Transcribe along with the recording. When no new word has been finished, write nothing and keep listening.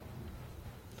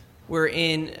We're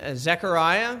in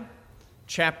Zechariah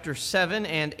chapter 7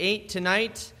 and 8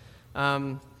 tonight.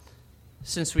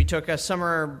 Since we took a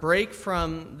summer break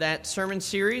from that sermon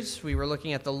series, we were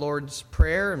looking at the Lord's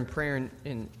Prayer and prayer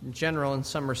in general in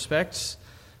some respects.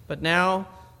 But now,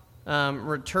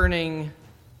 returning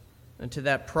to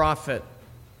that prophet,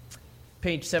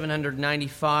 page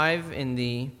 795 in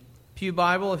the Pew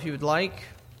Bible, if you would like.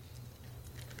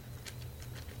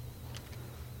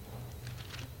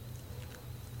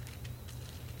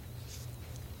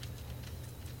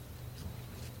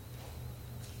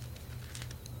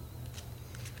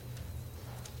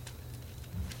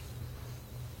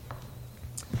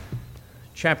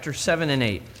 Chapter 7 and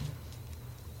 8.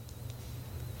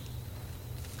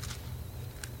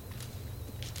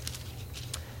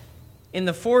 In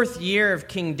the 4th year of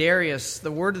King Darius,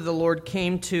 the word of the Lord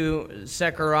came to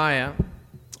Zechariah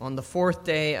on the 4th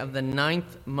day of the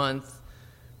 9th month,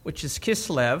 which is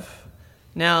Kislev.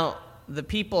 Now, the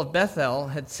people of Bethel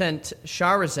had sent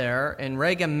Sharezer and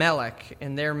Regem-melech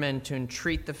and their men to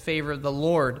entreat the favor of the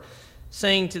Lord,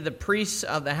 saying to the priests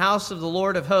of the house of the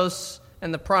Lord of hosts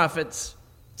and the prophets,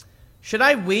 "Should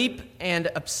I weep and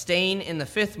abstain in the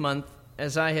 5th month,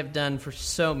 as I have done for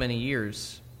so many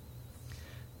years?"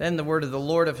 Then the word of the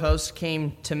Lord of hosts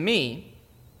came to me,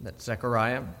 that's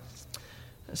Zechariah,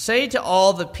 "Say to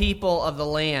all the people of the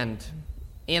land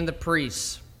and the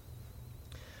priests,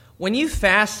 when you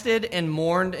fasted and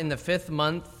mourned in the 5th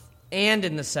month and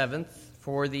in the 7th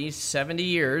for these 70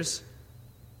 years,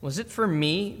 was it for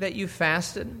me that you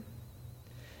fasted?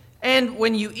 And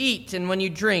when you eat and when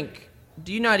you drink,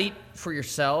 do you not eat for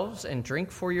yourselves and drink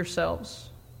for yourselves?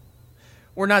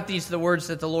 Were not these the words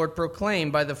that the Lord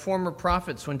proclaimed by the former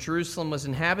prophets when Jerusalem was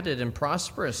inhabited and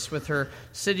prosperous, with her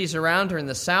cities around her in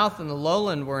the south and the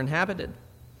lowland were inhabited?"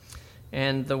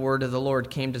 And the word of the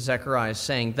Lord came to Zechariah,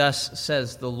 saying, "Thus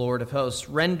says the Lord of hosts,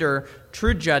 render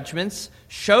true judgments,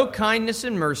 show kindness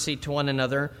and mercy to one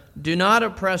another, do not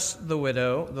oppress the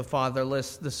widow, the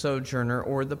fatherless, the sojourner,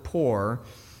 or the poor,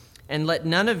 and let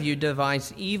none of you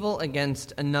devise evil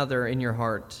against another in your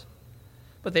heart."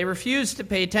 But they refused to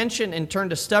pay attention and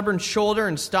turned a stubborn shoulder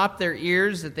and stopped their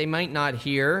ears that they might not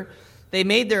hear. They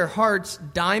made their hearts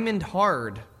diamond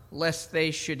hard, lest they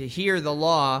should hear the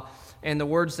law and the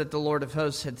words that the Lord of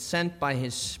hosts had sent by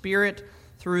his Spirit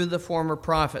through the former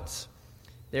prophets.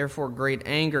 Therefore great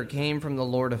anger came from the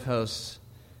Lord of hosts.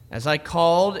 As I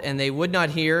called and they would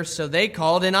not hear, so they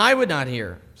called and I would not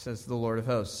hear, says the Lord of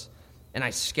hosts. And I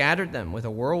scattered them with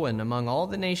a whirlwind among all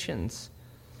the nations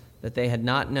that they had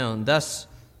not known. Thus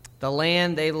the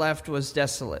land they left was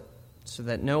desolate, so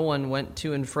that no one went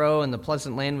to and fro, and the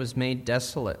pleasant land was made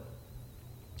desolate.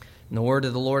 And the word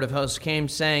of the Lord of hosts came,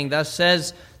 saying, "Thus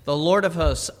says the Lord of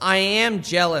hosts, I am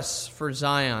jealous for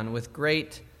Zion with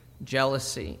great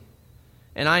jealousy,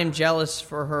 and I am jealous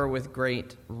for her with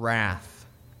great wrath.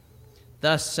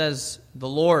 Thus says the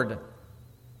Lord,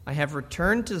 I have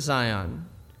returned to Zion,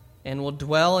 and will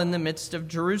dwell in the midst of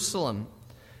Jerusalem.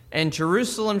 And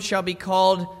Jerusalem shall be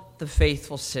called the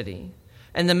faithful city,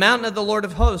 and the mountain of the Lord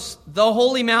of hosts, the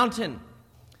holy mountain.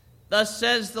 Thus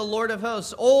says the Lord of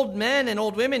hosts, old men and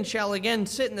old women shall again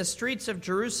sit in the streets of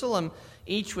Jerusalem,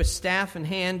 each with staff in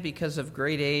hand because of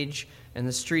great age, and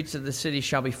the streets of the city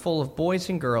shall be full of boys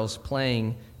and girls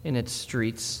playing in its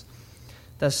streets.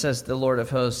 Thus says the Lord of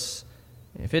hosts,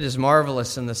 if it is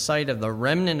marvelous in the sight of the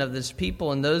remnant of this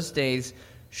people in those days,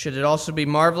 should it also be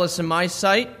marvelous in my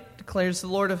sight, declares the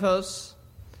Lord of hosts?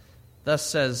 Thus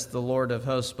says the Lord of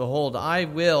hosts, behold, I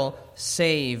will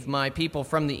save my people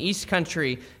from the east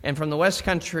country and from the west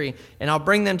country, and I'll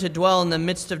bring them to dwell in the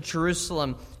midst of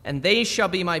Jerusalem, and they shall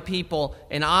be my people,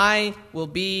 and I will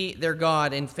be their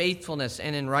God in faithfulness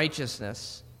and in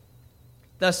righteousness.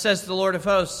 Thus says the Lord of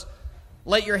hosts,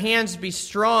 let your hands be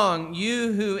strong,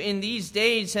 you who in these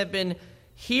days have been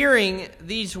hearing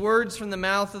these words from the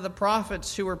mouth of the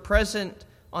prophets who were present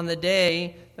on the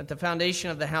day that the foundation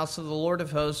of the house of the Lord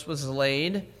of hosts was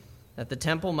laid, that the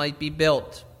temple might be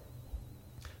built.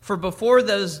 For before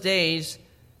those days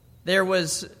there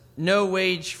was no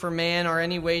wage for man or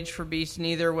any wage for beast,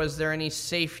 neither was there any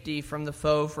safety from the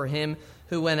foe for him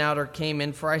who went out or came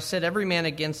in. For I set every man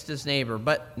against his neighbor.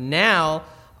 But now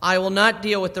I will not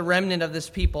deal with the remnant of this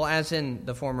people as in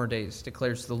the former days,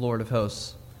 declares the Lord of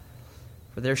hosts.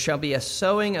 For there shall be a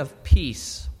sowing of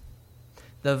peace.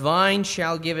 The vine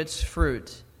shall give its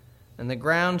fruit, and the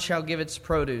ground shall give its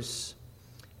produce,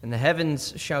 and the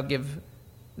heavens shall give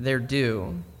their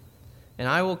due. And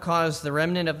I will cause the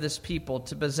remnant of this people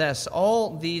to possess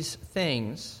all these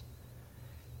things.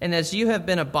 And as you have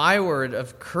been a byword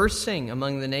of cursing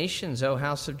among the nations, O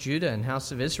house of Judah and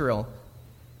house of Israel,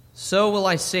 so will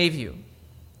I save you.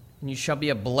 and you shall be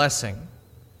a blessing.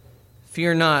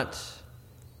 Fear not,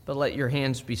 but let your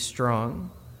hands be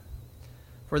strong.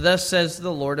 For thus says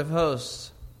the Lord of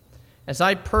hosts, as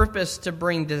I purposed to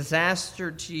bring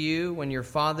disaster to you when your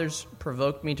fathers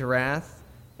provoked me to wrath,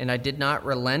 and I did not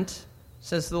relent,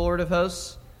 says the Lord of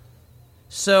hosts,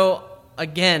 so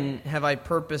again have I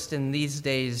purposed in these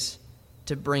days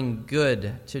to bring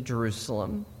good to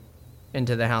Jerusalem and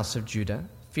to the house of Judah.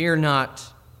 Fear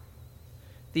not.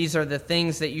 These are the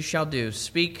things that you shall do.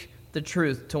 Speak the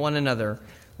truth to one another.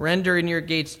 Render in your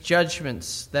gates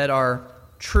judgments that are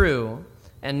true,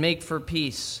 and make for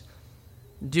peace.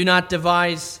 Do not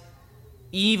devise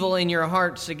evil in your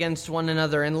hearts against one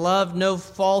another, and love no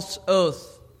false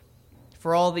oath.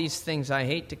 For all these things I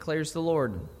hate, declares the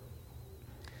Lord.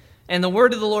 And the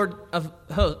word of the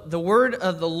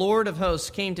Lord of hosts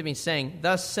came to me, saying,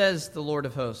 Thus says the Lord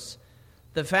of hosts,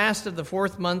 the fast of the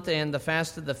 4th month, and the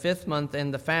fast of the 5th month,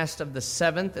 and the fast of the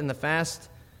 7th, and the fast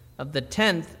of the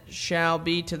 10th shall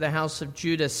be to the house of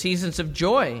Judah seasons of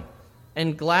joy,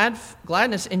 and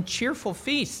gladness, and cheerful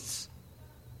feasts.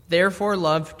 Therefore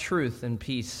love truth and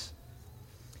peace.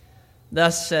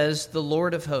 Thus says the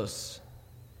Lord of hosts,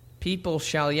 people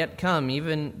shall yet come,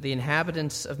 even the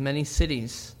inhabitants of many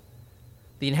cities.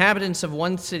 The inhabitants of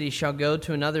one city shall go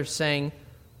to another, saying,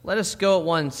 Let us go at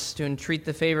once to entreat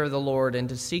the favor of the Lord, and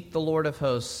to seek the Lord of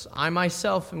hosts. I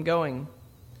myself am going.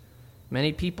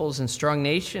 Many peoples and strong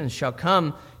nations shall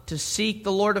come to seek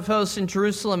the Lord of hosts in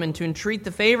Jerusalem, and to entreat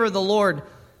the favor of the Lord.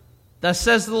 Thus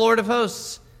says the Lord of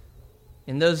hosts,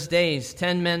 in those days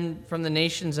 10 men from the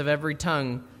nations of every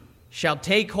tongue shall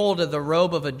take hold of the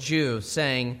robe of a Jew,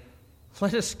 saying,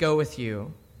 Let us go with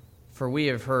you, for we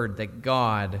have heard that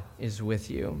God is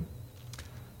with you.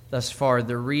 Thus far,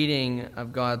 the reading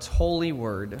of God's holy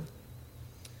word.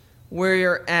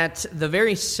 We're at the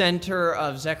very center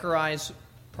of Zechariah's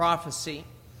prophecy,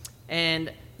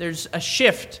 and there's a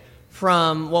shift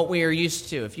from what we are used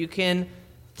to. If you can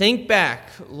think back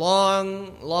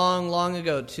long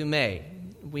ago to May,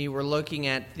 we were looking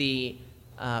at the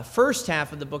first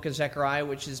half of the book of Zechariah,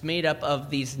 which is made up of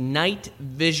these night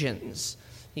visions.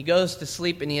 He goes to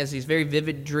sleep and he has these very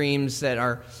vivid dreams that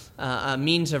are a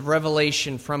means of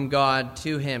revelation from God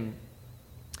to him.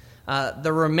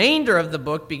 The remainder of the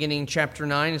book, beginning in chapter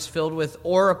 9, is filled with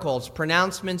oracles,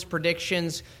 pronouncements,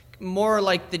 predictions, more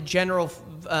like the general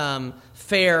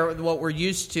fare, what we're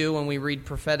used to when we read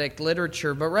prophetic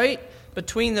literature. But right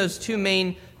between those two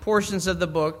main portions of the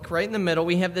book, right in the middle,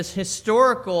 we have this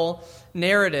historical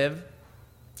narrative.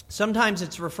 Sometimes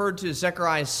it's referred to as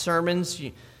Zechariah's sermons.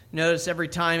 You notice every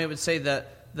time it would say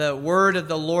the word of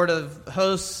the Lord of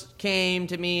hosts came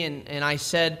to me, and I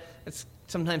said, it's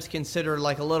sometimes considered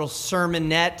like a little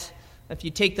sermonette. If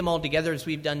you take them all together, as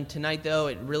we've done tonight, though,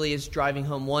 it really is driving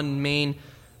home one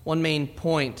main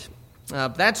point.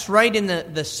 That's right in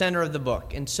the center of the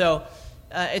book. And so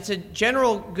it's a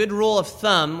general good rule of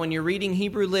thumb when you're reading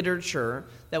Hebrew literature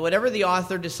that whatever the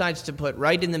author decides to put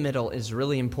right in the middle is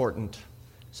really important.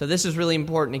 So this is really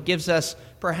important. It gives us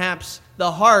perhaps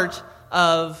the heart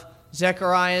of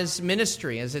Zechariah's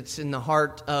ministry, as it's in the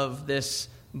heart of this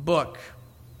book.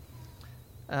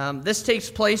 This takes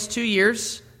place 2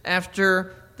 years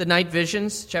after the night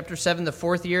visions, chapter 7, the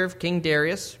 4th year of King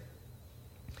Darius.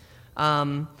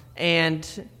 And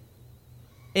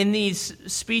in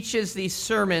these speeches, these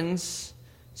sermons,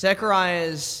 Zechariah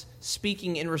is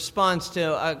speaking in response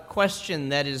to a question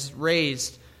that is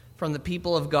raised from the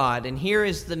people of God. And here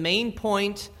is the main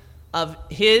point of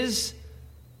his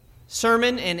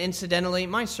sermon, and incidentally,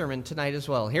 my sermon tonight as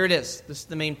well. Here it is. This is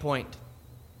the main point.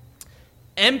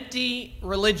 Empty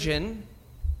religion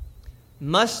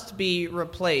must be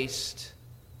replaced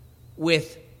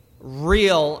with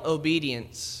real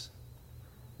obedience,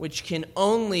 which can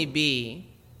only be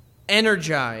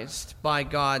energized by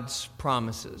God's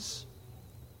promises.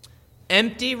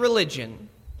 Empty religion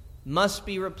must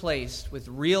be replaced with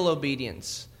real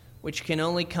obedience, which can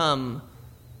only come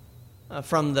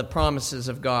from the promises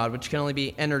of God, which can only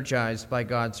be energized by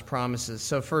God's promises.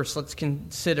 So first, let's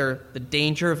consider the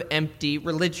danger of empty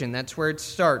religion. That's where it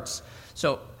starts.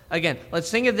 So again, let's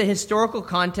think of the historical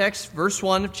context. Verse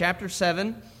 1 of chapter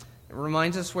 7. It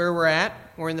reminds us where we're at.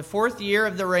 We're in the 4th year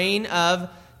of the reign of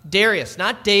Darius.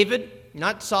 Not David,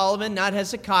 not Solomon, not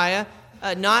Hezekiah,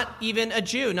 not even a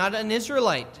Jew, not an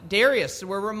Israelite. Darius.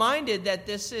 We're reminded that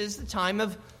this is the time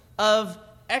of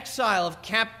exile, of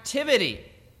captivity.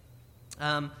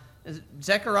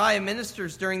 Zechariah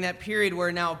ministers during that period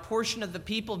where now a portion of the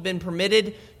people have been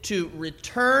permitted to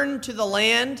return to the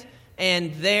land,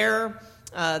 and there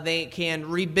they can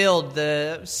rebuild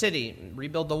the city,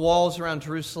 rebuild the walls around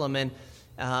Jerusalem. And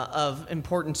of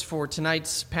importance for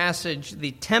tonight's passage,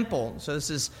 the temple. So this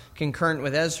is concurrent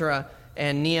with Ezra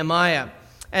and Nehemiah.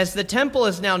 As the temple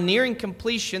is now nearing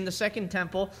completion, the second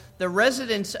temple, the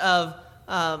residents of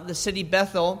the city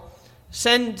Bethel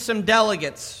send some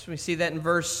delegates. We see that in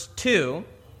verse 2.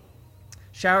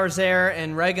 Sharezer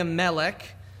and Regem-Melech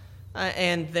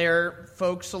and their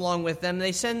folks along with them,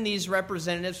 they send these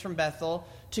representatives from Bethel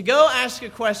to go ask a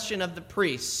question of the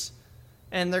priests.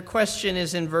 And their question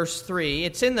is in verse 3.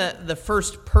 It's in the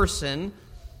first person,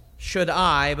 should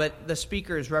I, but the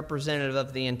speaker is representative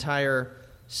of the entire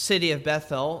city of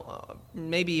Bethel,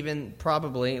 maybe even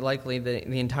probably, likely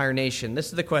the entire nation. This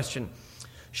is the question.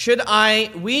 Should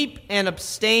I weep and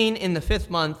abstain in the 5th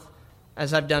month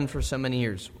as I've done for so many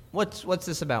years? What's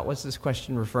this about? What's this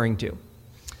question referring to?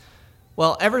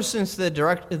 Well, ever since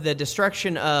the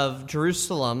destruction of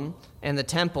Jerusalem and the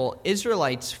temple,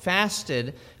 Israelites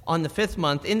fasted on the 5th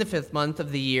month, in the 5th month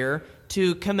of the year,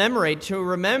 to commemorate, to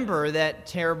remember that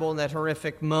terrible, that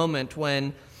horrific moment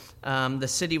when the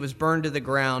city was burned to the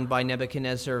ground by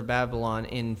Nebuchadnezzar of Babylon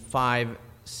in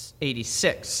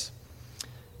 586.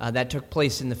 That took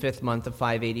place in the 5th month of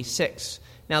 586.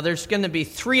 Now, there's going to be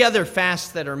 3 other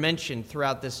fasts that are mentioned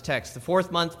throughout this text. The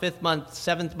 4th month, 5th month,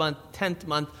 7th month, 10th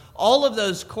month. All of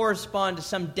those correspond to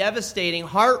some devastating,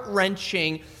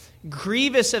 heart-wrenching,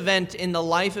 grievous event in the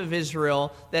life of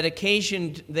Israel that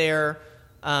occasioned their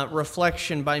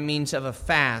reflection by means of a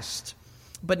fast.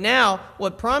 But now,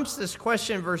 what prompts this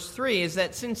question in verse 3 is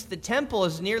that since the temple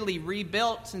is nearly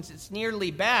rebuilt, since it's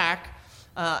nearly back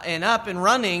and up and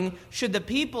running, should the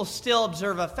people still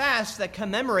observe a fast that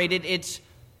commemorated its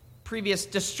previous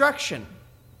destruction?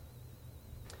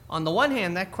 On the one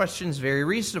hand, that question is very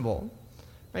reasonable.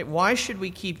 Right? Why should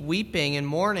we keep weeping and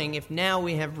mourning if now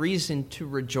we have reason to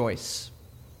rejoice?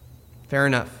 Fair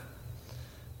enough.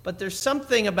 But there's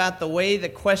something about the way the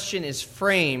question is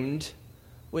framed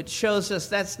which shows us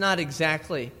that's not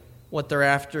exactly what they're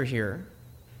after here.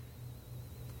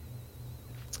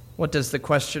 What does the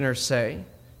questioner say?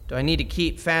 Do I need to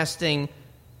keep fasting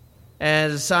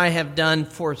as I have done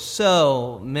for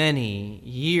so many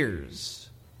years?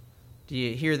 Do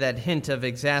you hear that hint of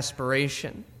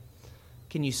exasperation?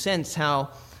 Can you sense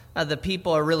how the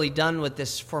people are really done with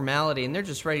this formality and they're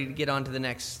just ready to get on to the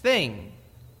next thing?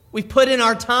 We've put in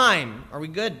our time. Are we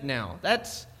good now?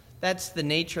 That's the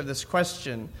nature of this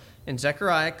question. And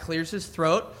Zechariah clears his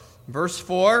throat. Verse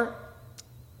 4,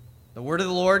 the word of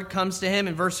the Lord comes to him.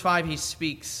 In verse 5, he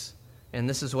speaks. And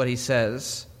this is what he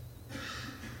says.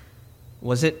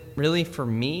 Was it really for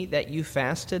me that you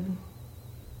fasted?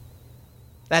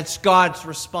 That's God's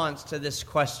response to this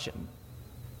question.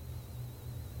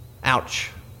 Ouch,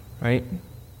 right?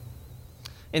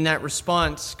 In that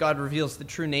response, God reveals the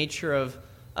true nature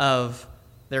of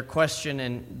their question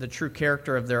and the true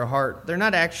character of their heart. They're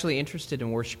not actually interested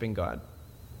in worshiping God.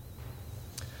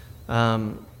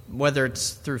 Whether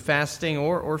it's through fasting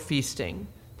or feasting,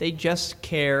 they just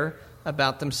care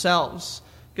about themselves.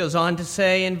 It goes on to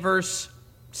say in verse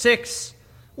 6,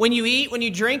 when you eat, when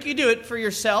you drink, you do it for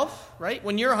yourself, right?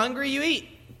 When you're hungry, you eat.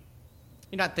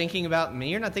 You're not thinking about me.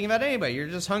 You're not thinking about anybody. You're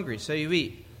just hungry, so you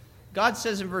eat. God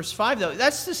says in verse 5, though,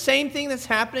 that's the same thing that's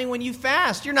happening when you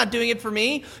fast. You're not doing it for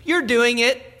me. You're doing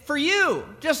it for you,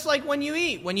 just like when you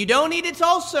eat. When you don't eat, it's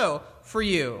also for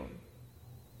you.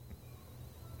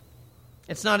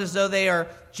 It's not as though they are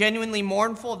genuinely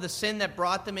mournful of the sin that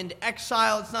brought them into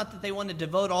exile. It's not that they want to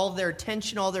devote all of their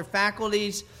attention, all their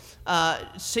faculties,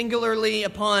 singularly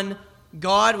upon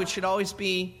God, which should always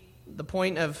be the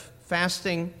point of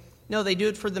fasting. No, they do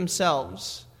it for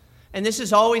themselves. And this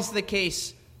is always the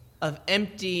case of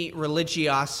empty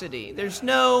religiosity. There's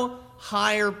no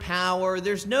higher power.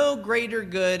 There's no greater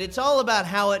good. It's all about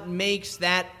how it makes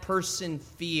that person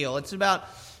feel. It's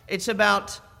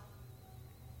about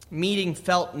meeting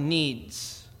felt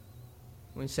needs.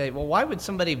 We say, well, why would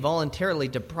somebody voluntarily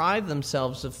deprive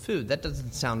themselves of food? That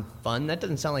doesn't sound fun. That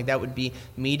doesn't sound like that would be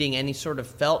meeting any sort of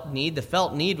felt need. The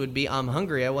felt need would be, I'm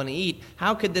hungry, I want to eat.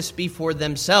 How could this be for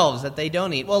themselves that they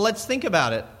don't eat? Well, let's think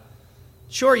about it.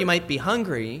 Sure, you might be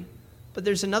hungry, but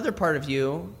there's another part of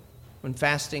you, when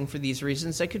fasting for these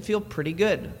reasons, that could feel pretty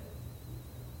good.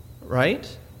 Right?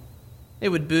 It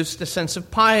would boost a sense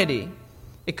of piety.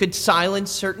 It could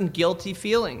silence certain guilty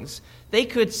feelings. They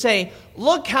could say,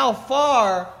 look how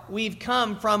far we've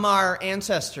come from our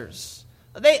ancestors.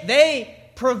 They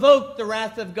provoked the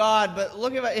wrath of God, but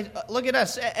look at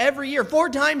us. Every year, 4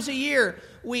 times a year,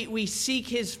 we seek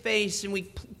his face and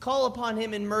we call upon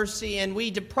him in mercy and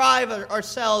we deprive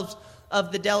ourselves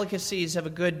of the delicacies of a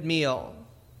good meal.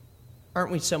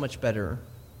 Aren't we so much better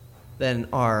than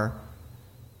our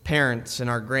parents and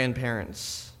our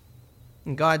grandparents?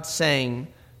 And God's saying,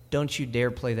 don't you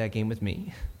dare play that game with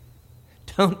me.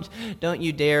 Don't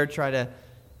you dare try to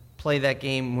play that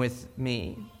game with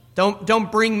me.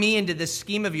 Don't bring me into this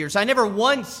scheme of yours. I never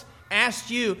once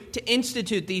asked you to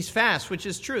institute these fasts, which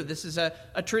is true. This is a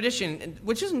tradition,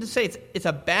 which isn't to say it's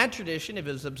a bad tradition if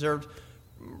it was observed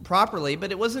properly,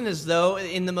 but it wasn't as though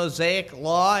in the Mosaic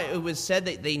law it was said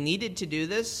that they needed to do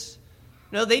this.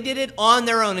 No, they did it on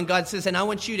their own, and God says, and I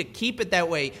want you to keep it that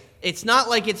way. It's not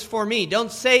like it's for me.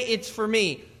 Don't say it's for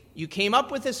me. You came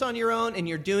up with this on your own, and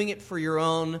you're doing it for your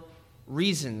own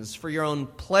reasons, for your own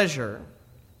pleasure.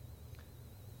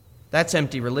 That's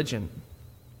empty religion.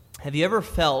 Have you ever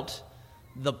felt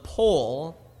the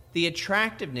pull, the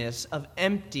attractiveness of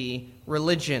empty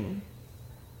religion?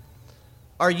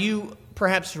 Are you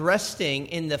perhaps resting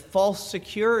in the false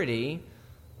security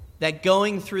that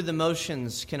going through the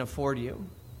motions can afford you?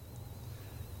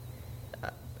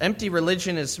 Empty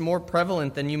religion is more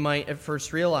prevalent than you might at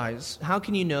first realize. How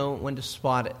can you know when to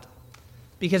spot it?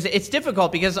 Because it's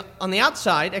difficult, because on the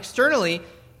outside, externally,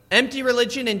 empty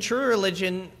religion and true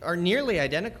religion are nearly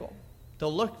identical.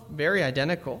 They'll look very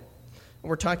identical.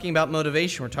 We're talking about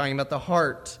motivation. We're talking about the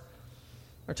heart.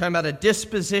 We're talking about a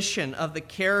disposition of the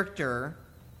character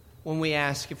when we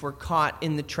ask if we're caught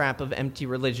in the trap of empty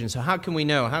religion. So how can we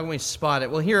know? How can we spot it?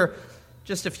 Well, here are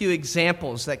just a few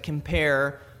examples that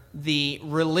compare the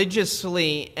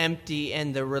religiously empty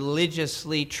and the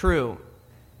religiously true.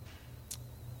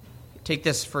 Take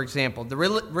this, for example. The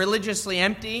religiously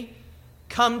empty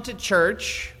come to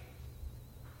church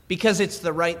because it's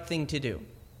the right thing to do.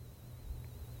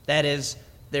 That is,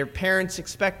 their parents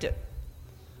expect it,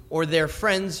 or their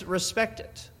friends respect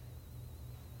it.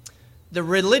 The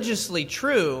religiously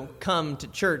true come to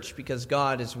church because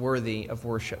God is worthy of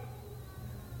worship.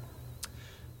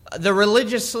 The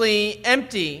religiously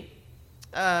empty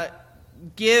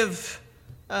give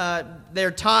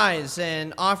their tithes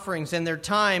and offerings and their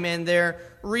time and their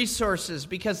resources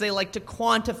because they like to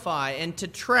quantify and to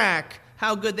track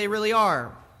how good they really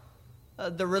are.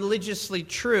 The religiously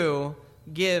true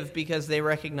give because they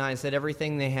recognize that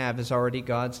everything they have is already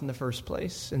God's in the first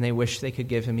place, and they wish they could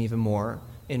give Him even more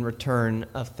in return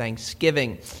of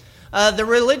thanksgiving. The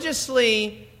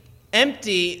religiously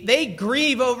empty, they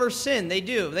grieve over sin. They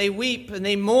do. They weep and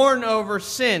they mourn over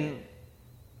sin.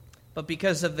 But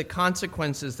because of the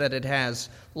consequences that it has,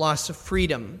 loss of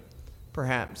freedom,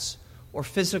 perhaps, or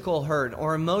physical hurt,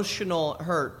 or emotional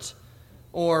hurt,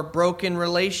 or broken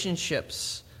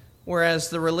relationships, whereas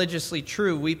the religiously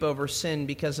true weep over sin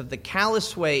because of the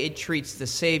callous way it treats the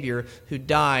Savior who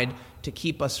died to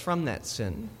keep us from that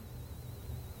sin.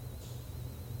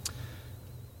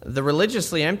 The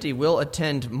religiously empty will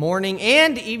attend morning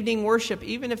and evening worship,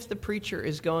 even if the preacher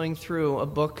is going through a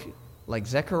book like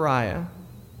Zechariah,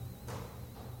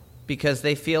 because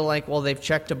they feel like, well, they've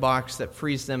checked a box that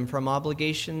frees them from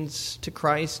obligations to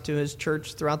Christ, to His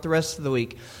church throughout the rest of the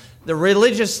week. The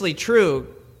religiously true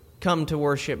come to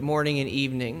worship morning and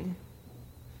evening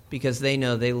because they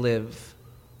know they live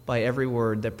by every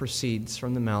word that proceeds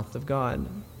from the mouth of God.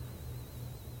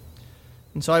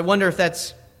 And so I wonder if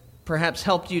that's perhaps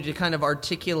helped you to kind of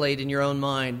articulate in your own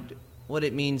mind what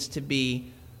it means to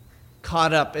be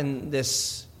caught up in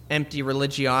this empty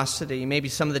religiosity, maybe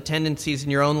some of the tendencies in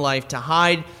your own life to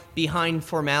hide behind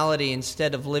formality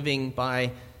instead of living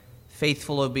by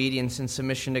faithful obedience and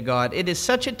submission to God. It is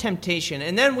such a temptation.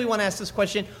 And then we want to ask this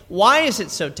question, why is it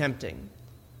so tempting?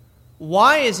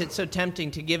 Why is it so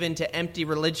tempting to give in to empty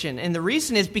religion? And the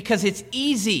reason is because it's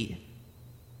easy.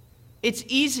 It's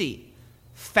easy.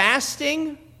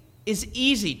 Fasting is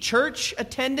easy. Church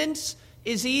attendance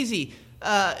is easy.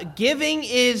 Giving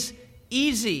is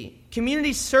easy.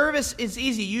 Community service is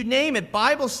easy. You name it.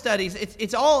 Bible studies.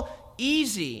 It's all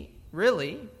easy,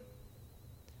 really.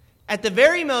 At the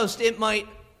very most, it might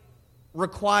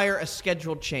require a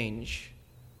scheduled change.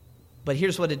 But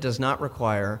here's what it does not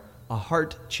require: a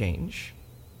heart change.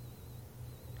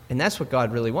 And that's what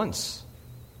God really wants.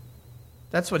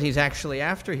 That's what He's actually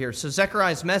after here. So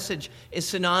Zechariah's message is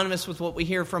synonymous with what we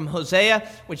hear from Hosea,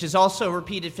 which is also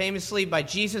repeated famously by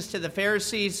Jesus to the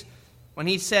Pharisees when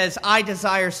He says, I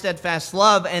desire steadfast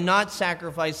love and not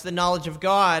sacrifice, the knowledge of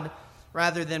God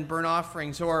rather than burnt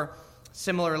offerings. Or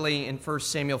similarly in 1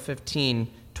 Samuel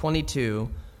 15:22,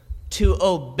 to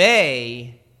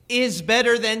obey is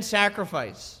better than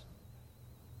sacrifice.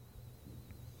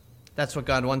 That's what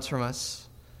God wants from us.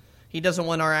 He doesn't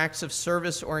want our acts of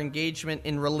service or engagement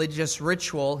in religious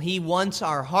ritual. He wants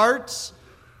our hearts,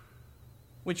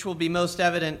 which will be most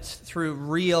evident through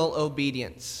real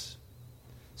obedience.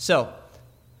 So,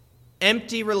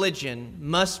 empty religion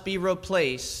must be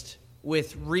replaced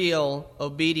with real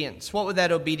obedience. What would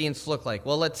that obedience look like?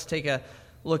 Well, let's take a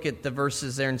look at the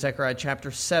verses there in Zechariah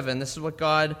chapter 7. This is what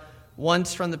God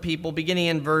wants from the people, beginning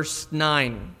in verse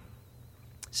 9.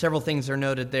 Several things are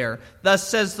noted there. Thus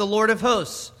says the Lord of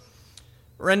hosts,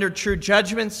 render true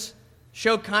judgments,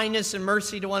 show kindness and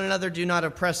mercy to one another, do not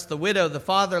oppress the widow, the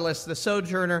fatherless, the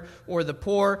sojourner, or the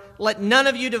poor. Let none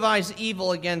of you devise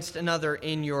evil against another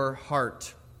in your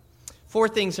heart. 4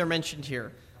 things are mentioned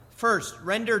here. First,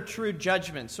 render true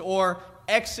judgments, or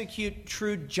execute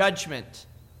true judgment.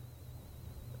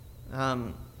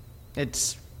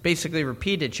 It's basically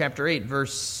repeated, chapter 8,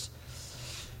 verse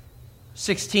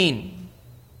 16.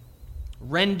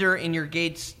 Render in your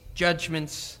gates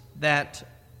judgments that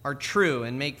are true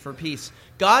and make for peace.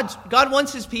 God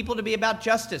wants his people to be about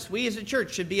justice. We as a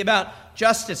church should be about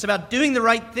justice, about doing the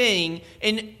right thing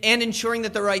and ensuring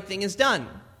that the right thing is done.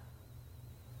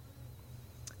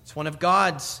 It's one of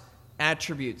God's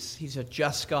attributes. He's a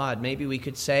just God. Maybe we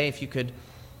could say, if you could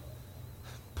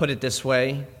put it this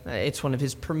way, it's one of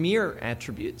his premier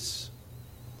attributes.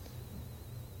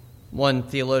 One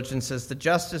theologian says, the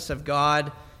justice of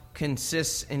God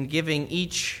consists in giving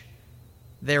each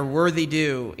their worthy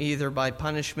due, either by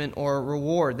punishment or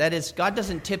reward. That is, God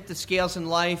doesn't tip the scales in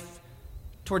life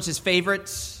towards his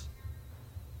favorites.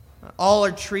 All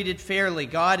are treated fairly.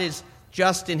 God is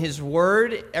just in his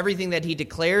word. Everything that he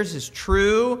declares is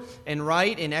true and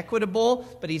right and equitable,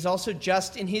 but he's also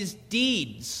just in his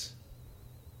deeds,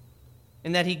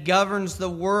 in that he governs the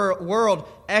world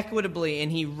equitably,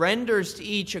 and he renders to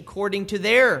each according to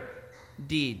their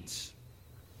deeds.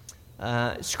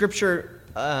 Scripture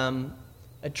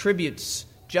attributes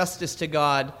justice to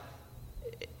God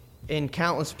in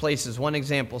countless places. One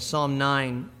example, Psalm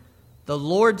 9. The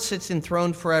Lord sits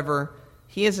enthroned forever.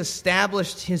 He has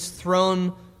established his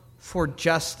throne for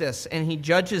justice, and he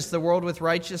judges the world with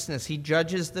righteousness. He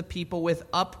judges the people with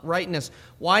uprightness.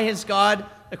 Why has God,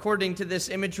 according to this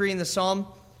imagery in the psalm,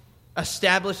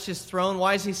 established his throne?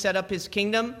 Why has he set up his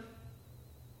kingdom?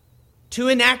 To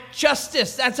enact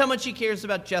justice. That's how much he cares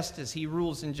about justice. He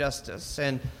rules in justice,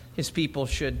 and his people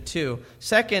should too.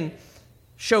 Second,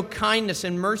 show kindness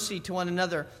and mercy to one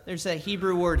another. There's that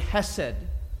Hebrew word hesed,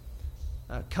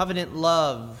 covenant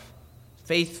love,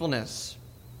 faithfulness.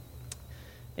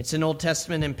 It's an Old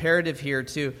Testament imperative here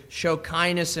to show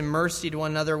kindness and mercy to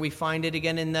one another. We find it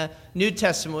again in the New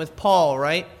Testament with Paul,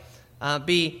 right?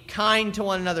 Be kind to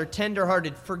one another,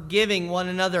 tenderhearted, forgiving one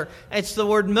another. It's the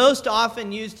word most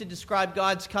often used to describe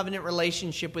God's covenant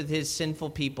relationship with his sinful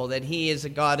people, that he is a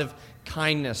God of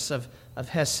kindness, of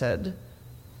hesed.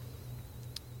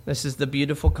 This is the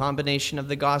beautiful combination of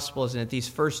the gospel, isn't it? These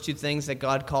first 2 things that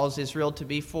God calls Israel to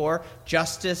be for,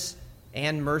 justice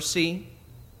and mercy.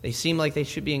 They seem like they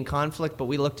should be in conflict, but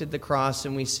we looked at the cross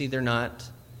and we see they're not.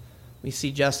 We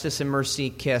see justice and mercy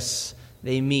kiss.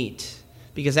 They meet.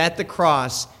 Because at the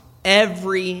cross,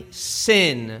 every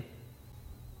sin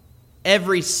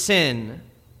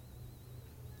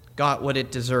got what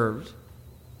it deserved.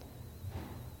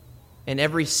 And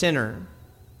every sinner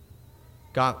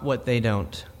got what they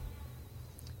don't.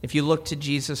 If you look to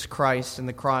Jesus Christ and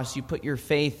the cross, you put your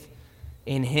faith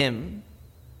in him,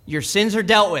 your sins are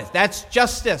dealt with. That's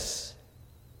justice.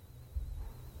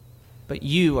 But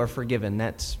you are forgiven.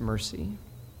 That's mercy.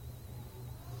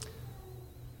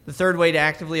 The third way to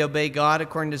actively obey God,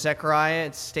 according to Zechariah,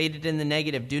 it's stated in the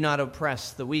negative: do not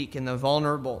oppress the weak and the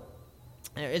vulnerable.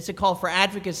 It's a call for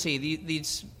advocacy.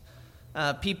 These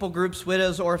people groups,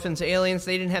 widows, orphans, aliens,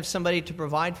 they didn't have somebody to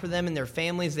provide for them and their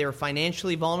families. They were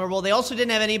financially vulnerable. They also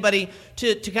didn't have anybody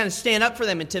to kind of stand up for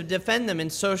them and to defend them in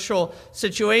social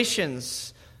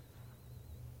situations.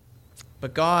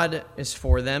 But God is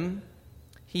for them.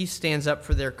 He stands up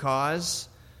for their cause,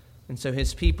 and so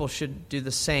his people should do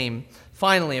the same.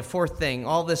 Finally, a fourth thing.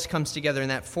 All this comes together in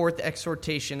that fourth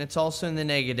exhortation. It's also in the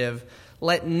negative.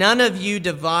 Let none of you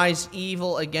devise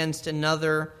evil against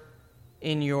another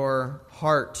in your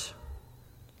heart.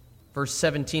 Verse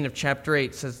 17 of chapter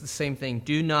 8 says the same thing.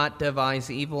 Do not devise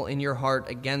evil in your heart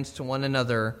against one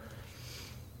another.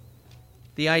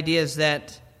 The idea is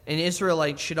that an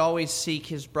Israelite should always seek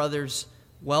his brother's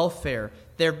welfare.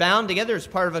 They're bound together as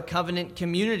part of a covenant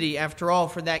community. After all,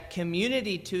 for that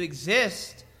community to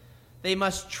exist, they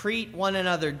must treat one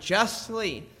another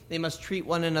justly. They must treat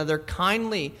one another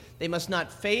kindly. They must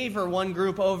not favor one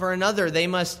group over another. They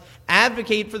must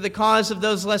advocate for the cause of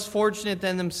those less fortunate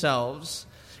than themselves.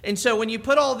 And so when you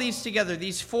put all these together,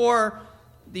 these four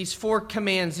these 4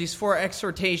 commands, these 4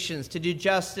 exhortations to do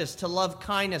justice, to love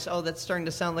kindness. Oh, that's starting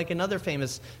to sound like another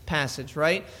famous passage,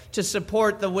 right? To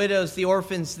support the widows, the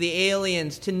orphans, the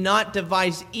aliens, to not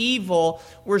devise evil.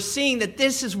 We're seeing that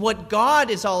this is what God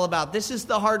is all about. This is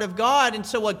the heart of God. And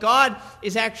so what God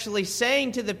is actually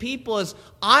saying to the people is,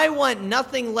 I want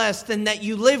nothing less than that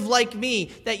you live like me,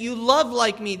 that you love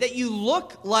like me, that you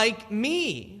look like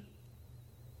me.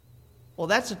 Well,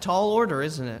 that's a tall order,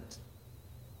 isn't it?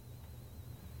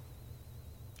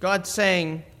 God's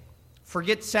saying,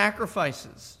 forget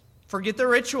sacrifices, forget the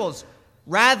rituals,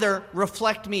 rather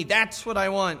reflect me. That's what I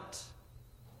want.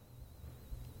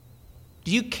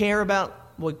 Do you care about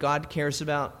what God cares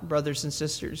about, brothers and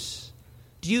sisters?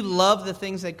 Do you love the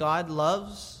things that God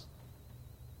loves?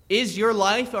 Is your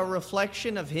life a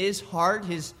reflection of His heart,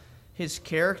 His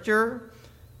character?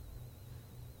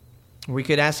 We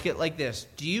could ask it like this: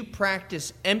 do you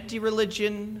practice empty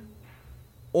religion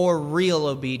or real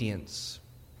obedience?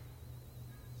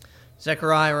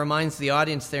 Zechariah reminds the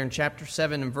audience there in chapter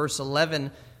 7 and verse 11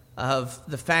 of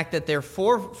the fact that their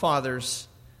forefathers,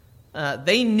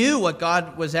 they knew what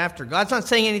God was after. God's not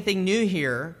saying anything new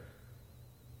here,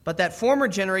 but that former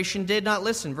generation did not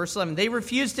listen. Verse 11, they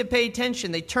refused to pay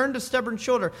attention. They turned a stubborn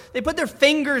shoulder. They put their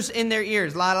fingers in their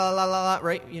ears. La, la, la, la, la,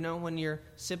 right? You know, when your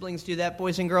siblings do that,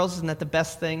 boys and girls, isn't that the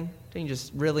best thing? Don't you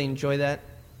just really enjoy that?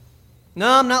 No,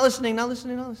 I'm not listening, not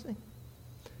listening, not listening.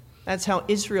 That's how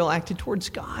Israel acted towards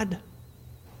God.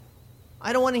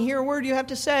 I don't want to hear a word you have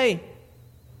to say.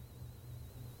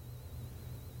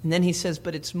 And then he says,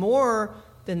 but it's more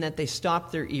than that they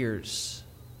stopped their ears.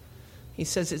 He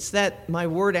says it's that my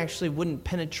word actually wouldn't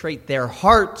penetrate their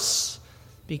hearts,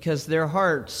 because their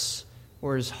hearts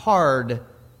were as hard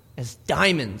as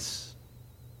diamonds.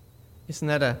 Isn't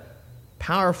that a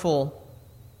powerful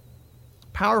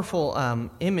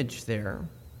image there?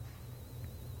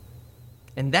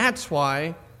 And that's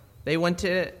why they went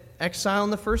to exile in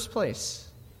the first place.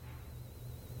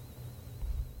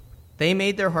 They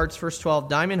made their hearts, verse 12,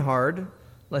 diamond hard,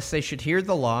 lest they should hear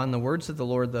the law and the words of the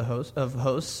Lord of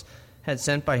hosts had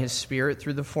sent by His Spirit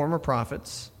through the former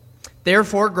prophets.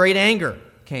 Therefore great anger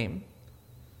came.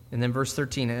 And then verse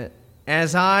 13,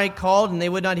 as I called and they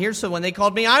would not hear, so when they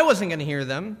called me, I wasn't going to hear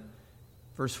them.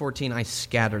 Verse 14, I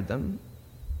scattered them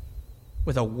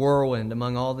with a whirlwind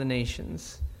among all the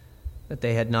nations that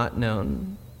they had not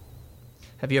known.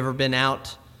 Have you ever been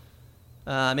out,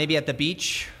 maybe at the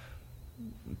beach,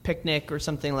 picnic or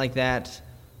something like that,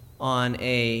 on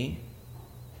a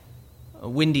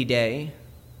windy day,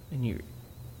 and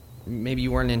maybe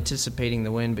you weren't anticipating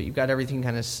the wind, but you've got everything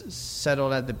kind of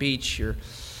settled at the beach, your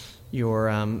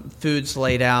food's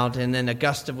laid out, and then a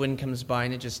gust of wind comes by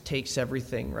and it just takes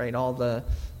everything, right? All the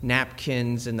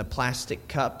napkins and the plastic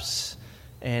cups,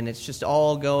 and it's just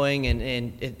all going, and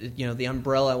it, the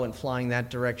umbrella went flying that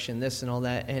direction, this and all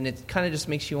that, and it kind of just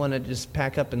makes you want to just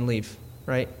pack up and leave,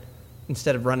 right?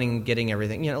 Instead of running and getting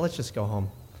everything. Let's just go home.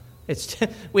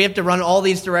 We have to run all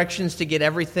these directions to get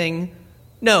everything.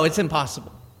 No, it's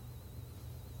impossible.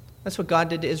 That's what God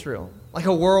did to Israel. Like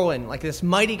a whirlwind, like this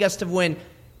mighty gust of wind,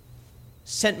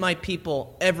 sent my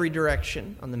people every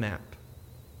direction on the map.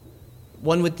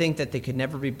 One would think that they could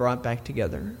never be brought back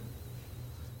together.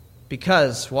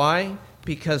 Because, why?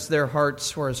 Because their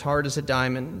hearts were as hard as a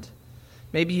diamond.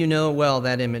 Maybe you know well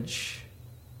that image,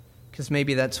 because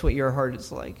maybe that's what your heart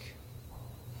is like.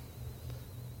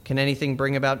 Can anything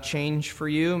bring about change for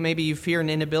you? Maybe you fear an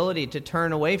inability to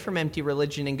turn away from empty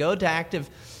religion and go to active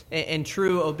and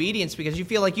true obedience because you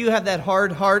feel like you have that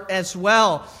hard heart as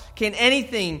well. Can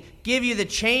anything give you the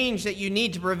change that you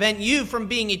need to prevent you from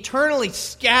being eternally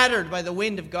scattered by the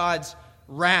wind of God's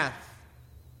wrath?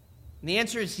 And the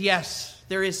answer is yes,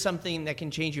 there is something that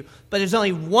can change you. But there's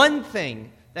only one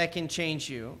thing that can change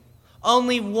you.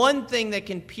 Only one thing that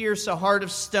can pierce a heart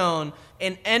of stone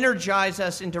and energize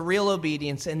us into real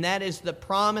obedience, and that is the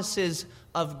promises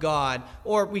of God.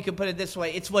 Or we could put it this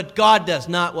way, it's what God does,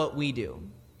 not what we do.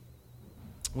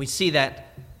 We see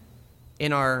that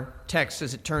in our text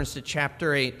as it turns to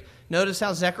chapter 8. Notice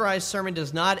how Zechariah's sermon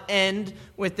does not end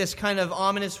with this kind of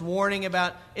ominous warning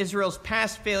about Israel's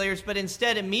past failures, but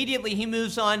instead immediately he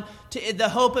moves on to the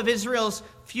hope of Israel's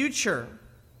future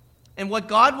and what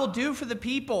God will do for the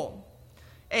people.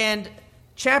 And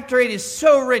chapter 8 is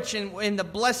so rich in the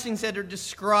blessings that are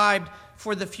described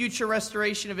for the future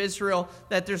restoration of Israel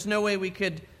that there's no way we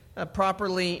could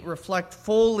properly reflect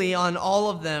fully on all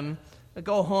of them.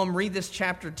 Go home, read this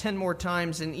chapter 10 more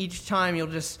times, and each time you'll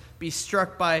just be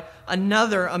struck by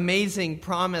another amazing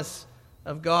promise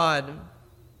of God.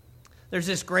 There's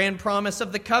this grand promise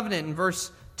of the covenant in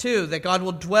verse 2, that God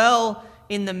will dwell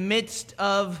in the midst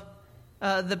of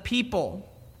the people.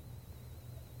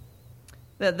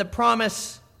 The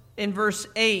promise in verse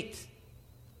 8,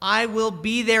 I will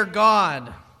be their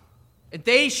God.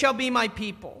 They shall be my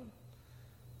people.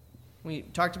 We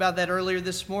talked about that earlier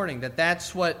this morning,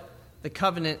 that's what the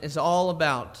covenant is all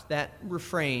about, that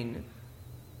refrain.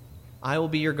 I will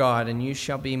be your God, and you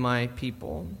shall be my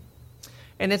people.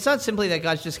 And it's not simply that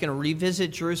God's just going to revisit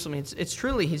Jerusalem. It's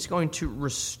truly He's going to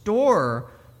restore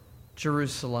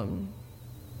Jerusalem.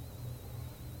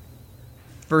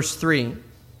 Verse 3,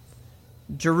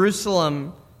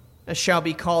 Jerusalem shall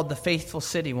be called the faithful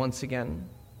city once again,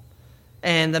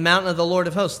 and the mountain of the Lord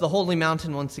of hosts, the holy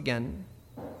mountain once again.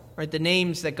 Right, the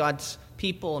names that God's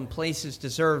people and places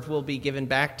deserved will be given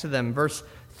back to them. Verse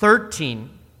 13,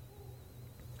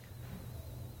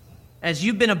 as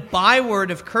you've been a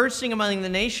byword of cursing among the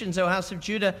nations, O house of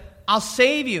Judah, I'll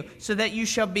save you so that you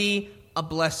shall be a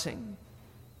blessing.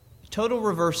 Total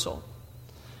reversal.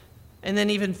 And then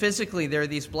even physically there are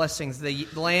these blessings. The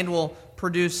land will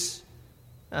produce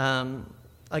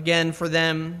again for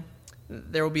them.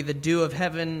 There will be the dew of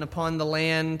heaven upon the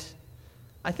land.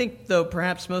 I think, though,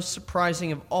 perhaps most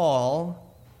surprising of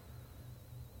all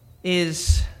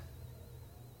is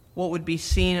what would be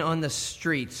seen on the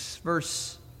streets.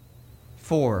 Verse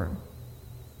 4.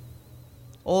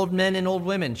 Old men and old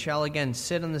women shall again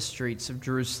sit on the streets of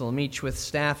Jerusalem, each with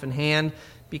staff in hand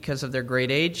because of their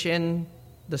great age, and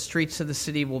the streets of the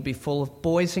city will be full of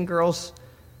boys and girls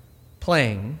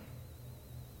playing.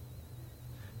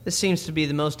 This seems to be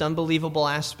the most unbelievable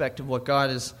aspect of what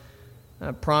God is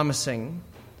promising.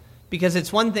 Because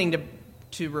it's one thing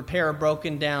to repair a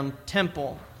broken down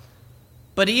temple.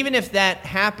 But even if that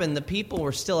happened, the people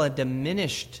were still a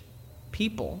diminished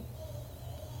people.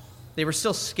 They were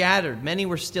still scattered. Many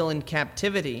were still in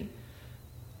captivity.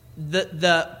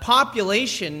 The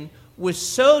population was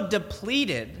so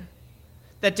depleted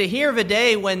that to hear of a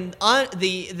day when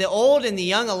the old and the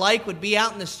young alike would be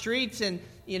out in the streets, and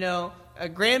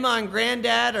grandma and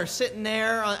granddad are sitting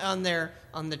there on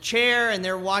the chair, and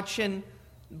they're watching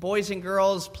boys and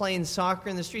girls playing soccer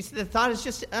in the streets. The thought is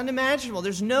just unimaginable.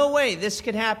 There's no way this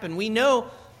could happen. We know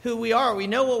who we are. We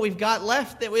know what we've got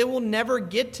left, that we will never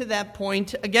get to that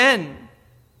point again.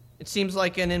 It seems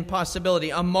like an impossibility.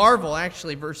 A marvel,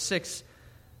 actually, verse 6.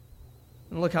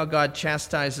 And look how God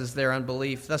chastises their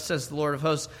unbelief. Thus says the Lord of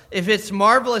hosts, if it's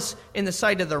marvelous in the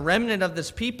sight of the remnant of this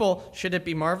people, should it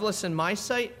be marvelous in my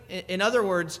sight? In other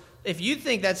words, if you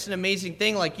think that's an amazing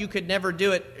thing, like you could never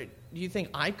do it, do you think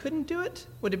I couldn't do it?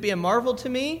 Would it be a marvel to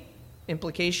me?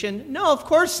 Implication, no, of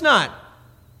course not.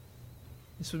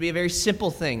 This would be a very simple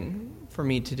thing for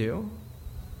me to do.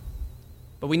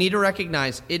 But we need to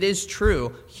recognize it is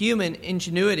true. Human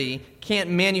ingenuity can't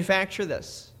manufacture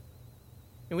this.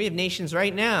 And we have nations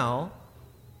right now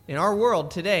in our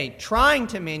world today trying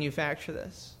to manufacture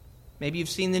this. Maybe you've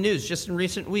seen the news just in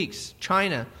recent weeks.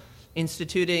 China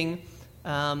instituting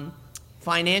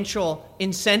financial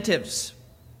incentives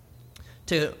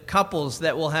to couples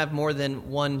that will have more than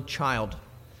one child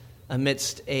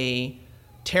amidst a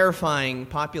terrifying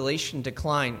population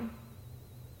decline.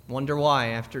 Wonder why,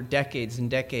 after decades and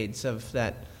decades of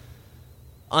that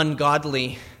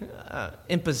ungodly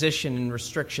imposition and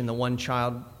restriction, the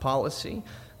one-child policy.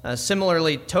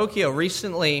 Similarly, Tokyo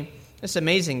recently, it's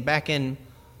amazing, back in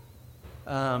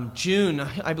June,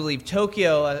 I believe,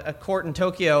 a court in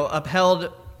Tokyo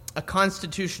upheld a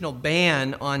constitutional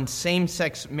ban on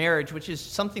same-sex marriage, which is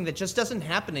something that just doesn't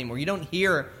happen anymore. You don't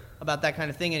hear about that kind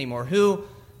of thing anymore.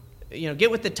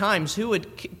 Get with the times. Who would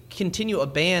continue a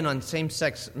ban on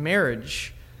same-sex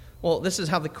marriage? Well, this is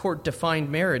how the court defined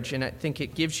marriage, and I think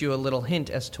it gives you a little hint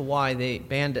as to why they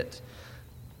banned it.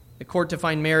 The court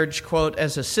defined marriage, quote,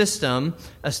 as a system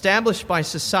established by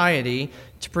society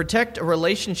to protect a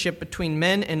relationship between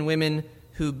men and women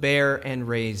who bear and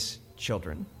raise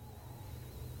children.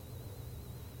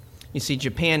 You see,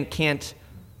 Japan can't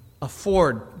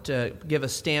afford to give a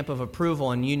stamp of approval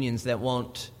on unions that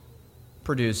won't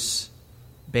produce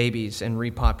babies and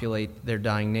repopulate their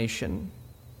dying nation.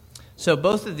 So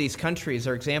both of these countries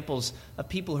are examples of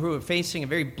people who are facing a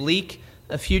very bleak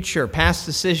future, past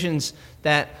decisions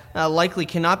that likely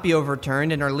cannot be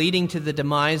overturned and are leading to the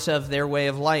demise of their way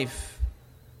of life.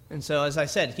 And so, as I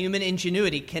said, human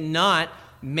ingenuity cannot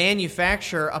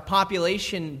manufacture a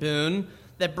population boon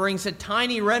that brings a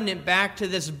tiny remnant back to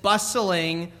this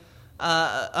bustling,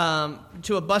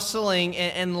 to a bustling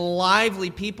and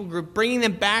lively people group, bringing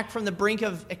them back from the brink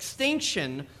of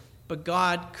extinction. But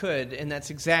God could, and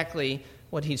that's exactly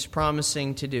what He's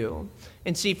promising to do.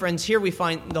 And see, friends, here we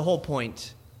find the whole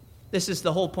point. This is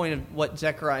the whole point of what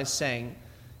Zechariah is saying.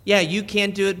 Yeah, you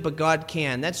can't do it, but God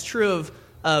can. That's true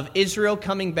of Israel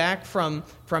coming back from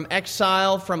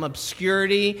exile, from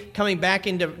obscurity, coming back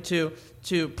into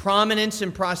prominence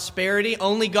and prosperity.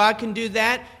 Only God can do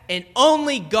that, and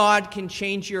only God can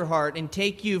change your heart and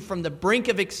take you from the brink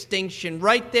of extinction,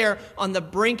 right there on the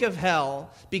brink of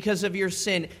hell because of your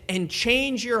sin, and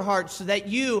change your heart so that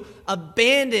you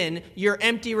abandon your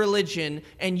empty religion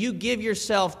and you give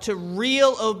yourself to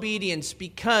real obedience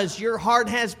because your heart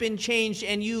has been changed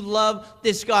and you love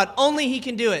this God. Only He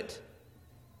can do it.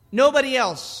 Nobody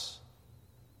else.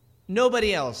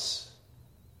 Nobody else.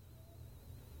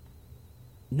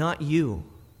 Not you.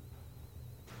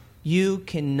 You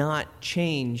cannot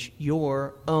change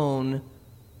your own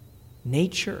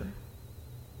nature.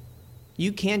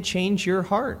 You can't change your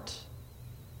heart.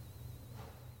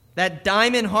 That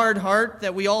diamond hard heart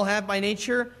that we all have by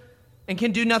nature and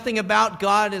can do nothing about,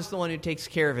 God is the one who takes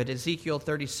care of it. Ezekiel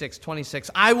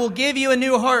 36:26. I will give you a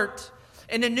new heart,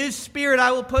 and a new spirit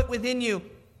I will put within you.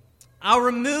 I'll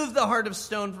remove the heart of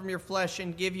stone from your flesh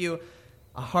and give you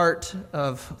a heart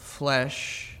of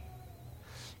flesh.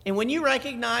 And when you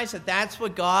recognize that that's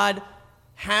what God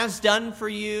has done for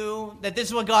you, that this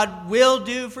is what God will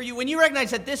do for you, when you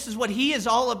recognize that this is what He is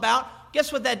all about,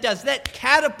 guess what that does? That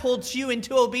catapults you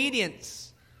into obedience.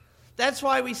 That's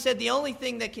why we said the only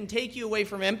thing that can take you away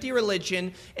from empty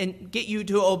religion and get you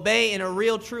to obey in a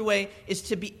real, true way is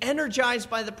to be energized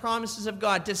by the promises of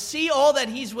God, to see all that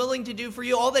He's willing to do for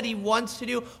you, all that He wants to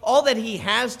do, all that He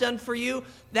has done for you.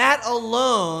 That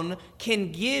alone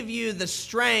can give you the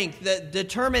strength, the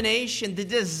determination, the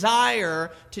desire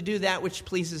to do that which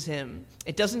pleases Him.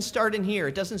 It doesn't start in here.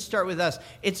 It doesn't start with us.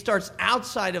 It starts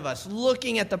outside of us,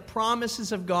 looking at the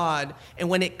promises of God. And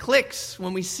when it clicks,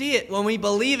 when we see it, when we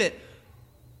believe it,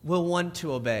 we'll want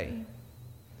to obey.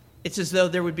 It's as though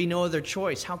there would be no other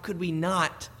choice. How could we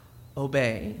not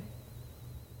obey?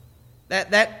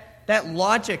 That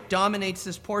logic dominates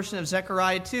this portion of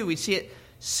Zechariah 2. We see it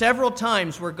several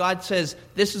times where God says,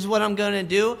 this is what I'm going to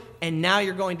do, and now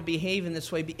you're going to behave in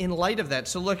this way in light of that.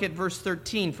 So look at verse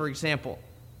 13, for example,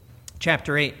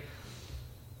 chapter 8.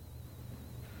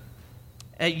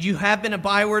 You have been a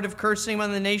byword of cursing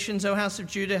among the nations, O house of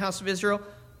Judah, house of Israel,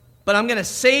 but I'm going to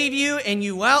save you, and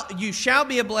you shall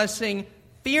be a blessing.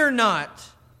 Fear not,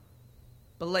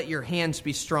 but let your hands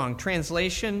be strong.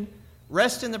 Translation,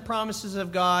 rest in the promises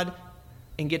of God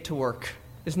and get to work.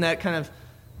 Isn't that kind of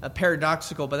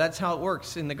paradoxical? But that's how it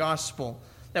works in the gospel,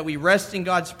 that we rest in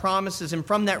God's promises, and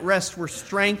from that rest we're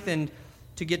strengthened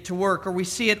to get to work. Or we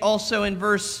see it also in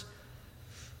verse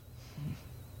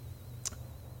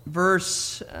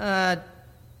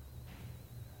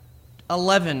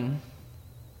 11.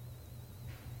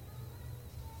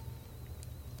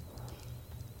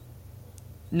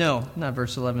 No, not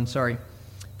verse 11, sorry.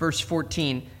 Verse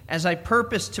 14. As I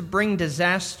purposed to bring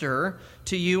disaster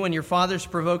to you when your fathers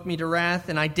provoked me to wrath,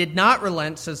 and I did not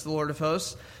relent, says the Lord of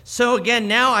hosts, so again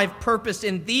now I've purposed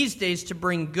in these days to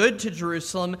bring good to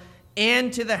Jerusalem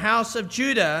and to the house of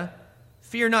Judah.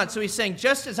 Fear not. So he's saying,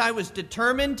 just as I was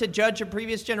determined to judge a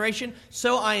previous generation,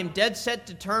 so I am dead set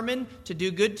determined to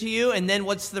do good to you. And then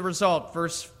what's the result?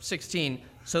 Verse 16.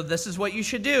 So this is what you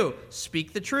should do.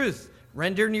 Speak the truth.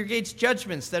 Render in your gates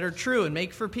judgments that are true and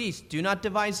make for peace. Do not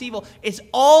devise evil. It's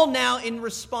all now in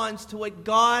response to what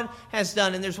God has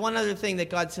done. And there's one other thing that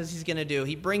God says He's going to do.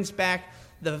 He brings back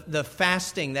the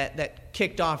fasting that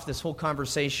kicked off this whole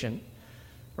conversation.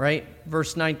 Right?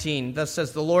 Verse 19. Thus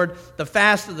says the Lord, the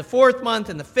fast of the 4th month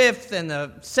and the 5th and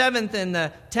the 7th and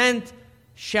the 10th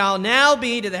shall now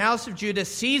be to the house of Judah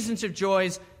seasons of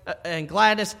joys and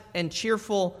gladness and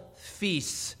cheerful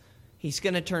feasts. He's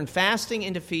going to turn fasting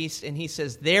into feast, and He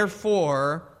says,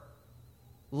 therefore,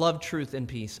 love truth and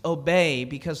peace. Obey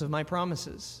because of my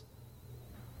promises.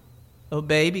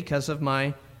 Obey because of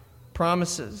my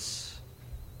promises.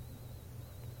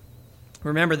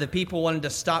 Remember, the people wanted to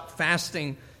stop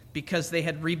fasting because they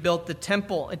had rebuilt the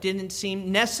temple. It didn't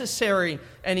seem necessary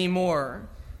anymore.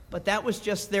 But that was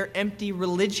just their empty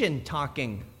religion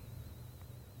talking.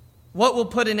 What will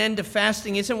put an end to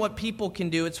fasting isn't what people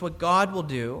can do, it's what God will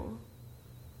do.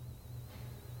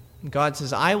 God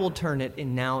says, I will turn it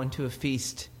now into a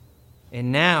feast.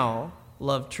 And now,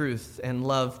 love truth and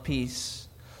love peace.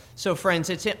 So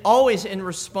friends, it's always in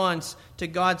response to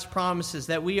God's promises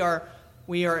that we are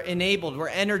enabled, we're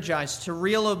energized to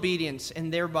real obedience,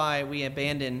 and thereby we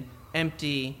abandon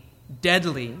empty,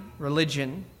 deadly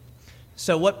religion.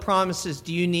 So what promises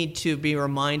do you need to be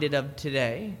reminded of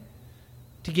today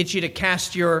to get you to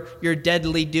cast your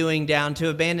deadly doing down, to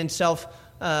abandon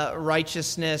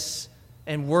self-righteousness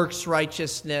and works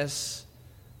righteousness,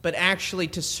 but actually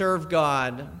to serve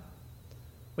God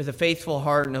with a faithful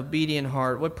heart, an obedient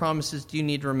heart? What promises do you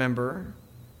need to remember?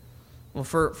 Well,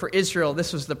 for Israel,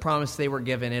 this was the promise they were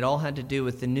given. It all had to do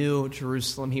with the new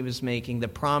Jerusalem he was making, the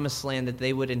promised land that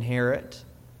they would inherit.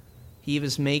 He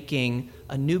was making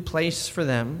a new place for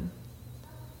them.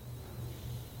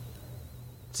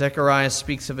 Zechariah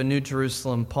speaks of a new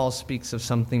Jerusalem. Paul speaks of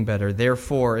something better.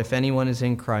 Therefore, if anyone is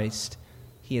in Christ,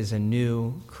 he is a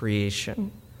new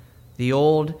creation. The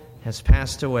old has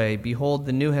passed away. Behold,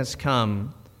 the new has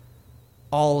come.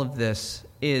 All of this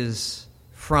is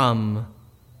from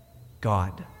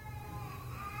God.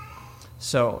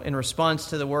 So, in response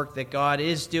to the work that God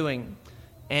is doing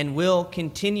and will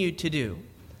continue to do,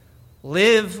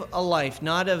 live a life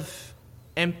not of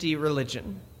empty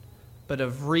religion, but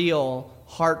of real,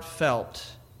 heartfelt,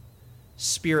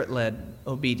 Spirit-led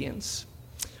obedience.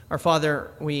 Our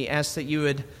Father, we ask that you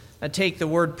would take the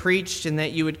word preached and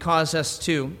that you would cause us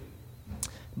to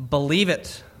believe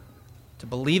it, to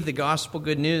believe the gospel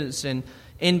good news, and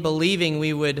in believing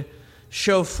we would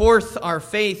show forth our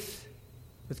faith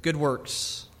with good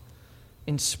works.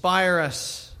 Inspire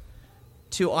us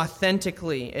to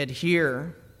authentically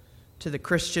adhere to the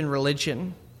Christian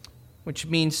religion, which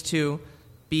means to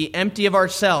be empty of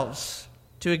ourselves,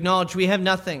 to acknowledge we have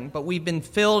nothing, but we've been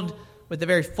filled with the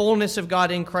very fullness of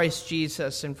God in Christ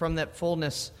Jesus, and from that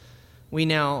fullness we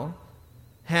now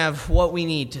have what we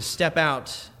need to step out